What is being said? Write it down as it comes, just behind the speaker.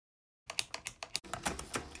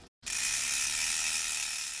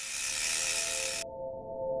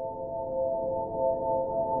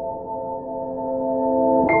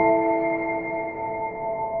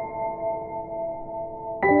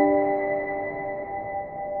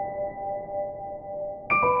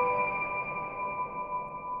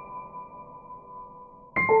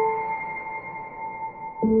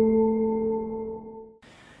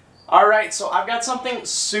Alright, so I've got something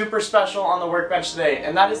super special on the workbench today,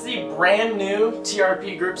 and that is the brand new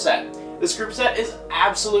TRP group set. This group set is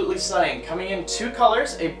absolutely stunning, coming in two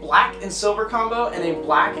colors, a black and silver combo and a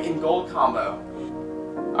black and gold combo.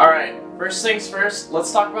 Alright, first things first,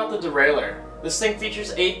 let's talk about the derailleur. This thing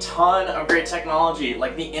features a ton of great technology,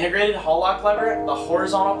 like the integrated hull lock lever, the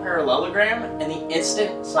horizontal parallelogram, and the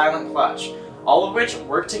instant silent clutch, all of which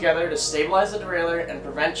work together to stabilize the derailleur and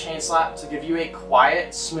prevent chain slap to give you a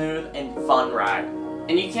quiet, smooth, and fun ride.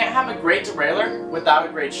 And you can't have a great derailleur without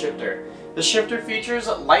a great shifter. The shifter features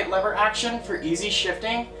light lever action for easy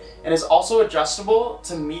shifting and is also adjustable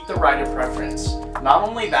to meet the rider preference. Not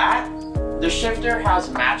only that, the shifter has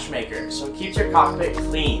matchmaker, so it keeps your cockpit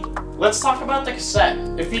clean. Let's talk about the cassette.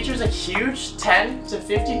 It features a huge 10 to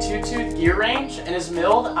 52 tooth gear range and is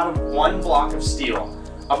milled out of one block of steel,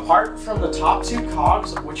 apart from the top two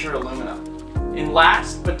cogs, which are aluminum. And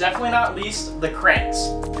last, but definitely not least, the cranks.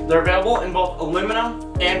 They're available in both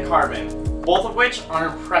aluminum and carbon, both of which are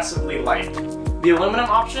impressively light. The aluminum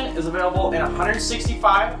option is available in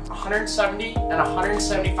 165, 170, and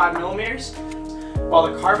 175 millimeters, while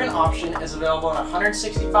the carbon option is available in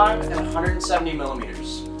 165 and 170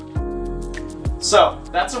 millimeters. So,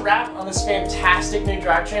 that's a wrap on this fantastic new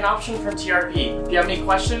drivetrain option from TRP. If you have any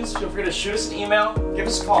questions, feel free to shoot us an email, give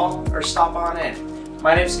us a call, or stop on in.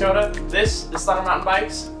 My name is Coda, this is Thunder Mountain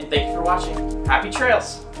Bikes, and thank you for watching. Happy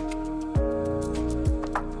trails!